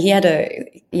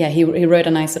wrote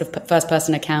a nice sort of first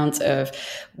person account of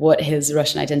what his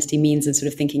Russian identity means, and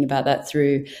sort of thinking about that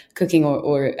through cooking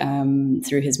or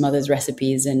through his mother's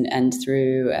recipes and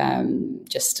through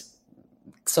just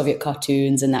Soviet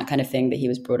cartoons and that kind of thing that he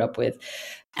was brought up with.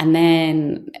 And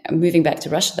then moving back to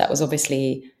Russia,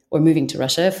 moving to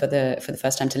Russia for the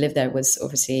first time to live there was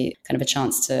obviously kind of a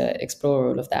chance to explore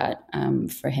all of that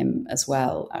for him as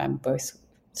well, both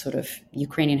sort of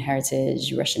Ukrainian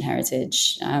heritage, Russian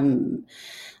heritage,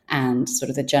 and sort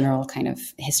of the general kind of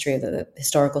history of the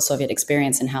historical Soviet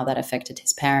experience and how that affected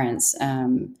his parents,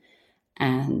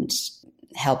 and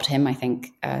helped him, I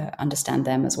think, understand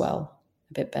them as well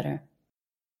a bit better.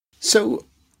 So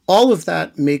all of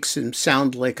that makes him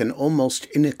sound like an almost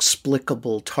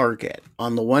inexplicable target.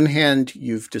 On the one hand,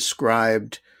 you've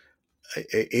described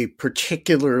a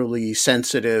particularly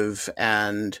sensitive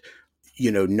and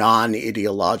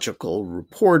non-ideological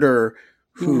reporter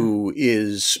who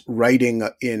is writing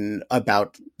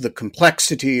about the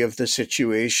complexity of the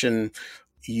situation.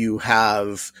 You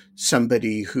have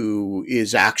somebody who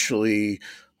is actually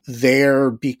there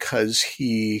because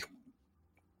he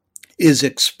is,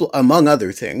 among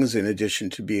other things, in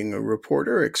addition to being a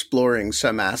reporter, exploring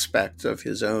some aspects of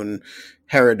his own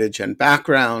heritage and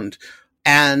background.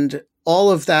 And all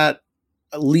of that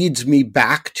leads me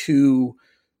back to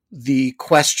the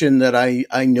question that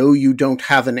I know you don't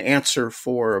have an answer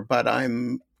for, but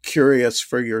I'm curious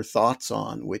for your thoughts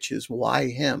on, which is why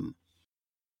him?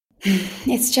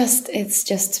 It's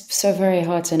just so very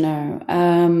hard to know.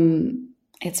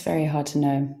 It's very hard to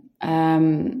know.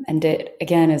 And it,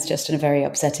 again, is just a very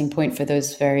upsetting point for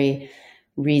those very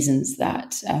reasons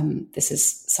that this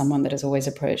is someone that has always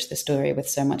approached the story with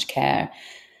so much care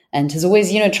and has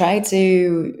always, tried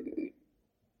to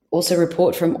also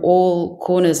report from all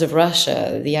corners of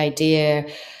Russia. The idea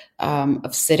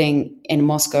of sitting in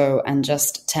Moscow and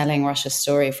just telling Russia's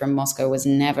story from Moscow was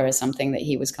never something that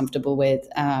he was comfortable with.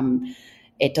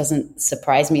 It doesn't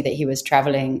surprise me that he was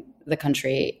traveling the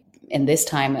country in this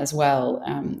time as well,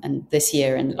 and this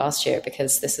year and last year,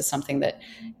 because this is something that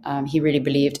he really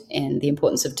believed in the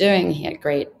importance of doing. He had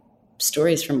great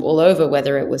stories from all over,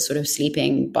 whether it was sort of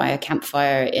sleeping by a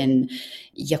campfire in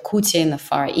Yakutia in the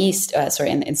Far East,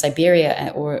 in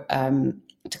Siberia, or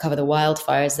to cover the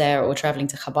wildfires there, or traveling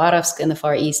to Khabarovsk in the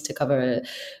Far East to cover a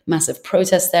massive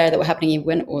protests there that were happening. He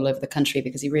went all over the country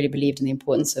because he really believed in the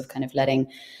importance of kind of letting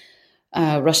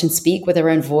Russians speak with their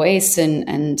own voice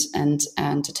and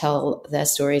to tell their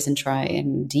stories and try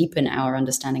and deepen our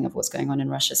understanding of what's going on in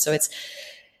Russia. So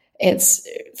it's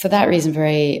for that reason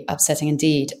very upsetting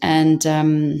indeed. And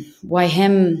why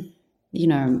him?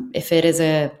 If it is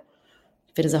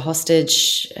a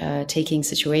hostage taking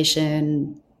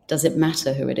situation, does it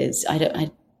matter who it is? I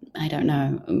don't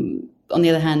know. On the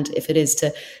other hand, if it is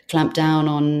to clamp down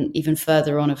on even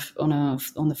further on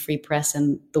the free press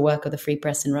and the work of the free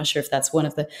press in Russia, if that's one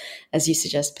of the, as you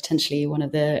suggest, potentially one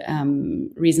of the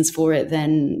reasons for it,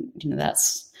 then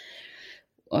that's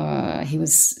he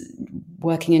was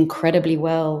working incredibly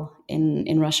well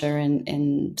in Russia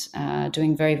and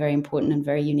doing very, very important and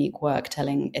very unique work,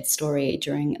 telling its story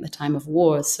during the time of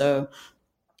war. So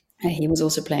he was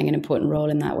also playing an important role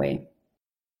in that way.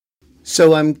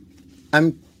 So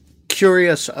I'm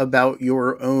curious about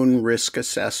your own risk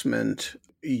assessment.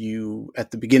 You,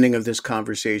 at the beginning of this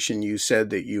conversation, you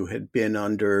said that you had been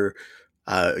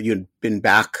you'd been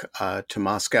back to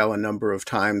Moscow a number of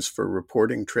times for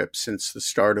reporting trips since the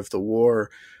start of the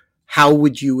war. How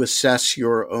would you assess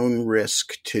your own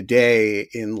risk today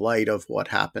in light of what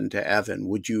happened to Evan?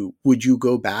 Would you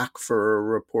go back for a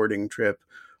reporting trip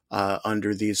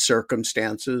under these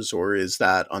circumstances, or is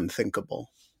that unthinkable?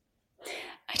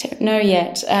 I don't know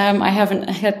yet. I haven't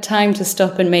had time to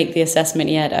stop and make the assessment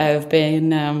yet. I've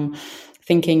been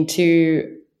thinking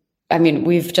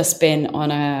we've just been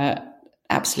on a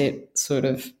absolute sort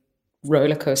of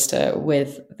roller coaster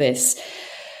with this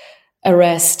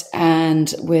arrest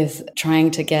and with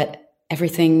trying to get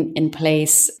everything in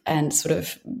place and sort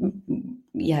of,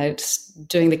 just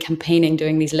doing the campaigning,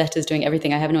 doing these letters, doing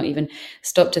everything. I have not even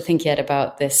stopped to think yet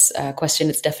about this question.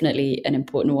 It's definitely an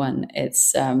important one.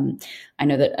 It's, I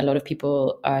know that a lot of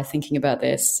people are thinking about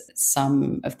this. I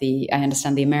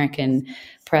understand the American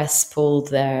press pulled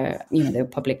they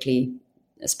publicly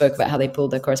spoke about how they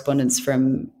pulled their correspondence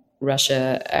from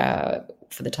Russia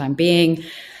for the time being.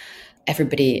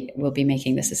 Everybody will be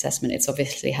making this assessment. It's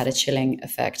obviously had a chilling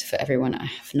effect for everyone. I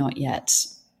have not yet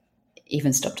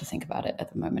even stopped to think about it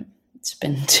at the moment. It's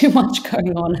been too much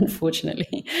going on,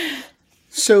 unfortunately.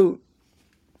 So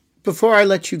before I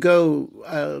let you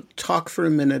go, talk for a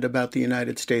minute about the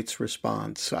United States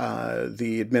response.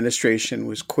 The administration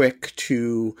was quick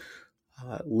to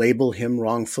label him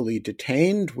wrongfully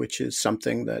detained, which is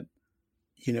something that,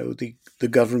 the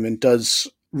government does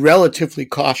relatively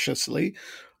cautiously.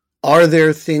 Are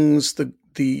there things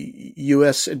the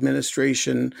U.S.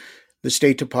 administration, the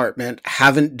State Department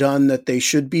haven't done that they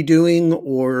should be doing,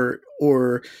 or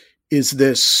is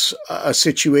this a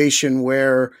situation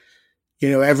where,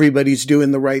 everybody's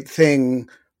doing the right thing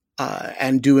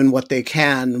and doing what they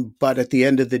can, but at the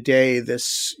end of the day,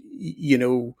 this,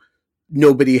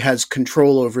 nobody has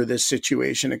control over this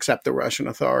situation except the Russian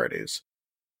authorities?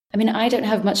 I mean, I don't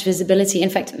have much visibility. In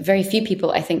fact, very few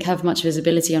people, I think, have much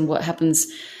visibility on what happens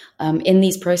in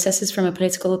these processes from a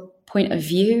political point of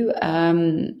view. I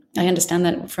understand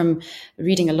that from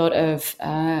reading a lot of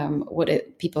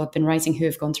people have been writing who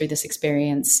have gone through this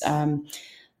experience.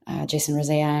 Jason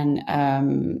Rezaian,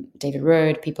 David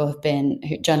Rode,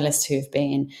 journalists who have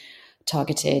been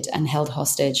targeted and held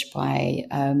hostage by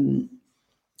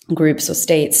groups or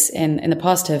states in the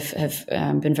past have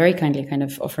been very kindly kind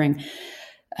of offering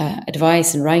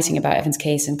advice and writing about Evan's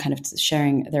case and kind of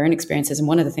sharing their own experiences. And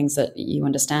one of the things that you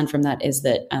understand from that is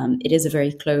that it is a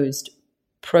very closed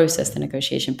process, the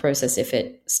negotiation process. If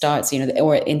it starts,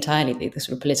 or entirely the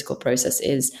sort of political process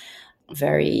is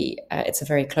it's a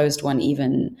very closed one,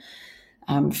 even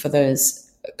for those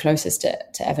closest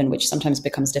to Evan, which sometimes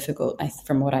becomes difficult.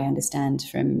 From what I understand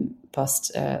from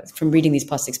reading these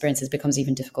past experiences, becomes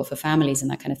even difficult for families and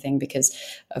that kind of thing because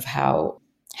of how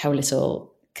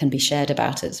little can be shared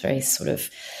about it. It's very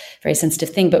very sensitive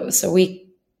thing. But so we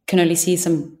can only see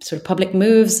some sort of public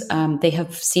moves. They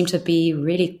have seemed to be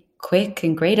really quick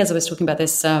and great. As I was talking about,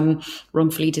 this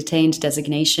wrongfully detained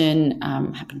designation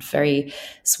happened very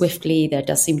swiftly. There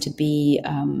does seem to be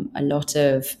a lot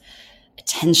of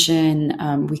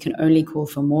attention. We can only call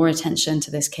for more attention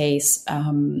to this case.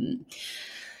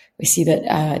 We see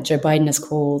that Joe Biden has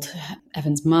called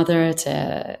Evan's mother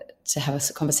to have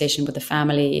a conversation with the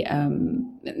family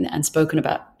and spoken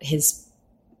about his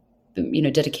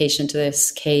dedication to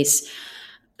this case.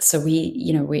 So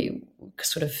we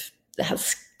sort of,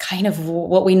 that's kind of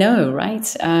what we know, right?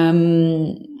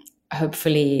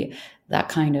 Hopefully that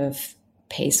kind of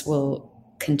pace will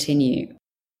continue.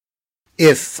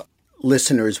 If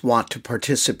listeners want to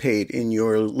participate in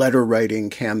your letter writing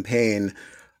campaign,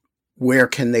 where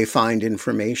can they find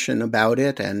information about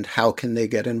it and how can they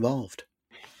get involved?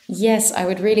 Yes, I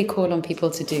would really call on people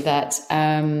to do that.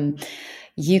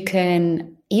 You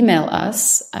can email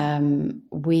us.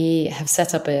 We have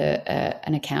set up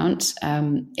an account.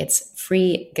 It's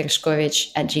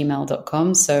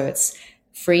freegershkovich@gmail.com. So it's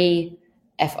free,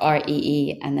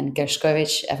 Free, and then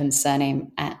Gershkovich, Evan's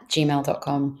surname,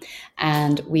 @gmail.com.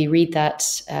 And we read that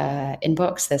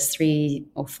inbox. There's 3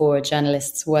 or 4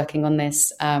 journalists working on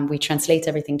this. We translate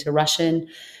everything to Russian.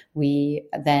 We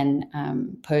then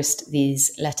post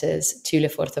these letters to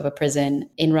Lefortovo prison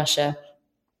in Russia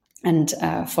and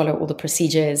follow all the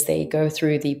procedures. They go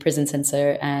through the prison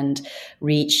censor and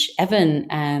reach Evan,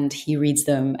 and he reads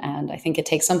them. And I think it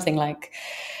takes something like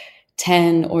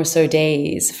 10 or so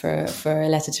days for a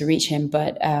letter to reach him.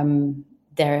 But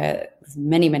there are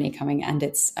many coming, and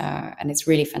it's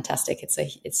really fantastic.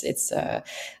 I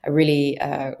really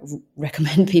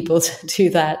recommend people to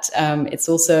do that. It's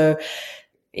also,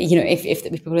 if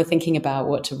people are thinking about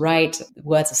what to write,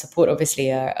 words of support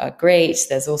obviously are great.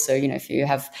 There's also, if you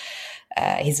have,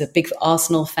 he's a big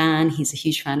Arsenal fan. He's a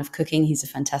huge fan of cooking. He's a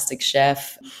fantastic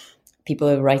chef. People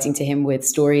are writing to him with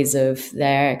stories of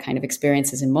their kind of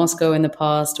experiences in Moscow in the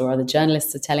past, or other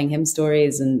journalists are telling him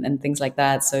stories and things like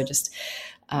that. So just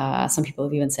some people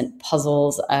have even sent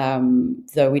puzzles,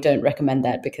 though we don't recommend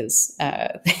that because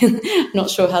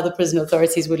not sure how the prison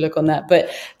authorities would look on that.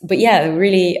 But yeah,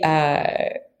 really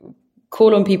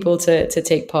call on people to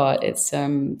take part. It's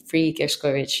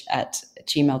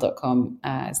freegershkovich@gmail.com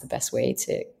is the best way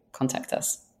to contact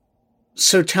us.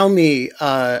 So tell me,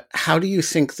 how do you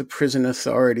think the prison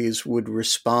authorities would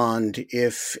respond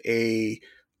if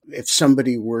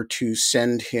somebody were to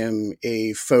send him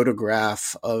a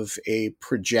photograph of a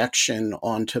projection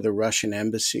onto the Russian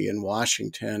embassy in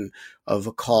Washington of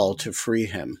a call to free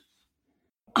him?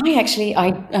 I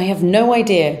have no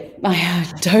idea. I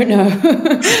don't know.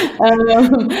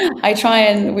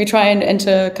 We try and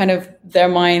enter kind of their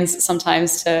minds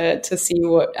sometimes to see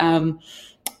what,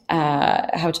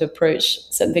 how to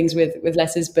approach certain things with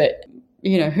letters, but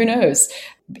who knows?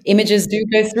 Images do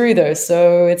go through though,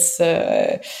 so it's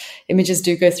images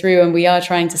do go through, and we are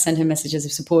trying to send him messages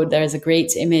of support. There is a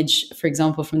great image, for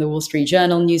example, from the Wall Street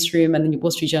Journal newsroom, and the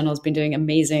Wall Street Journal has been doing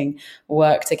amazing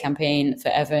work to campaign for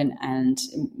Evan, and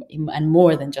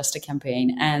more than just a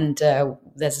campaign. And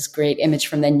there's this great image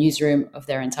from their newsroom of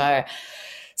their entire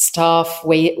staff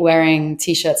wearing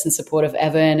T-shirts in support of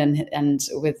Evan, and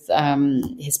with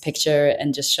his picture,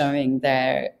 and just showing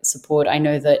their support. I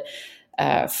know that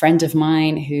a friend of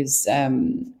mine who's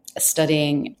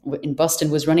studying in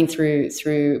Boston was running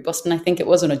through Boston, I think it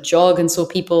was, on a jog, and saw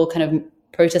people kind of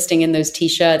protesting in those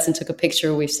T-shirts and took a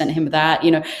picture. We've sent him that,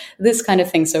 this kind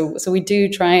of thing. So we do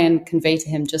try and convey to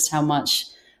him just how much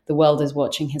the world is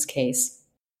watching his case.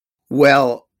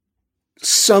 Well,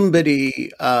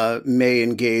 somebody may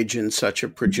engage in such a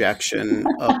projection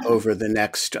over the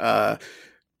next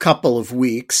couple of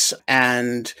weeks,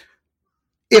 and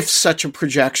if such a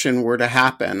projection were to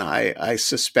happen, I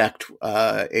suspect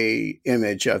a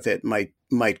image of it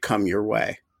might come your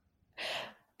way.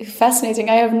 Fascinating.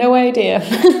 I have no idea.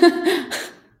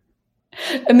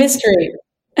 A mystery.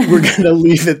 We're going to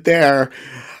leave it there.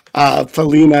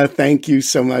 Polina, thank you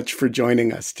so much for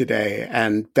joining us today,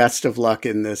 and best of luck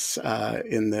in this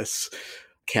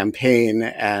campaign,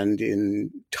 and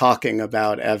in talking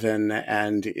about Evan,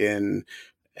 and in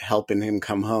helping him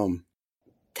come home.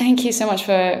 Thank you so much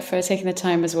for taking the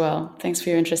time as well. Thanks for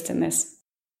your interest in this.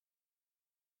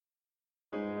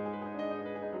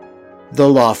 The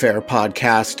Lawfare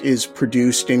podcast is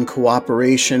produced in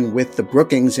cooperation with the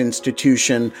Brookings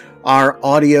Institution. Our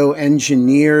audio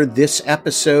engineer this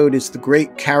episode is the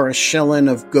great Kara Schillen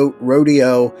of Goat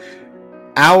Rodeo.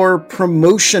 Our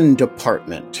promotion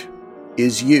department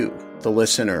is you, the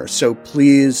listener. So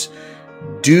please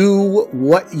do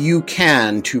what you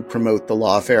can to promote the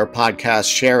Lawfare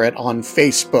podcast. Share it on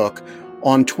Facebook,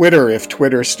 on Twitter, if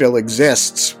Twitter still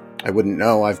exists. I wouldn't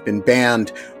know. I've been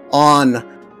banned. On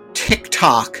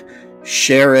TikTok.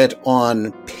 Share it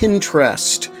on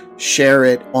Pinterest. Share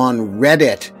it on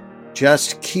Reddit.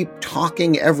 Just keep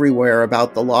talking everywhere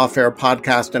about the Lawfare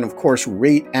podcast. And of course,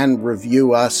 rate and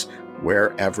review us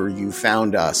wherever you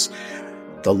found us.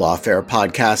 The Lawfare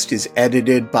podcast is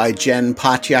edited by Jen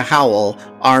Patja Howell.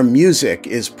 Our music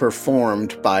is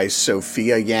performed by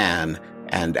Sophia Yan.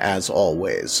 And as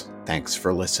always, thanks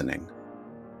for listening.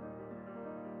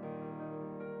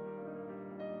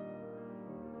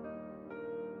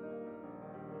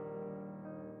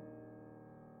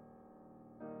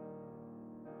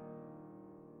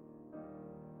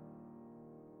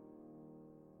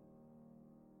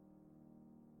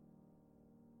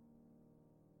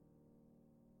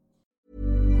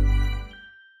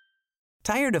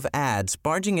 Tired of ads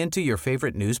barging into your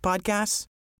favorite news podcasts?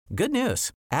 Good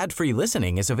news. Ad-free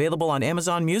listening is available on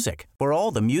Amazon Music for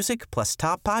all the music plus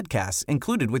top podcasts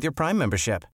included with your Prime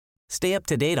membership. Stay up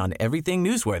to date on everything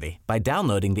newsworthy by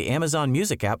downloading the Amazon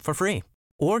Music app for free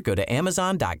or go to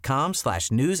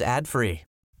amazon.com/news ad free.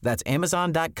 That's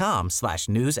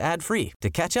amazon.com/news ad free to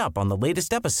catch up on the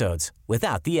latest episodes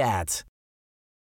without the ads.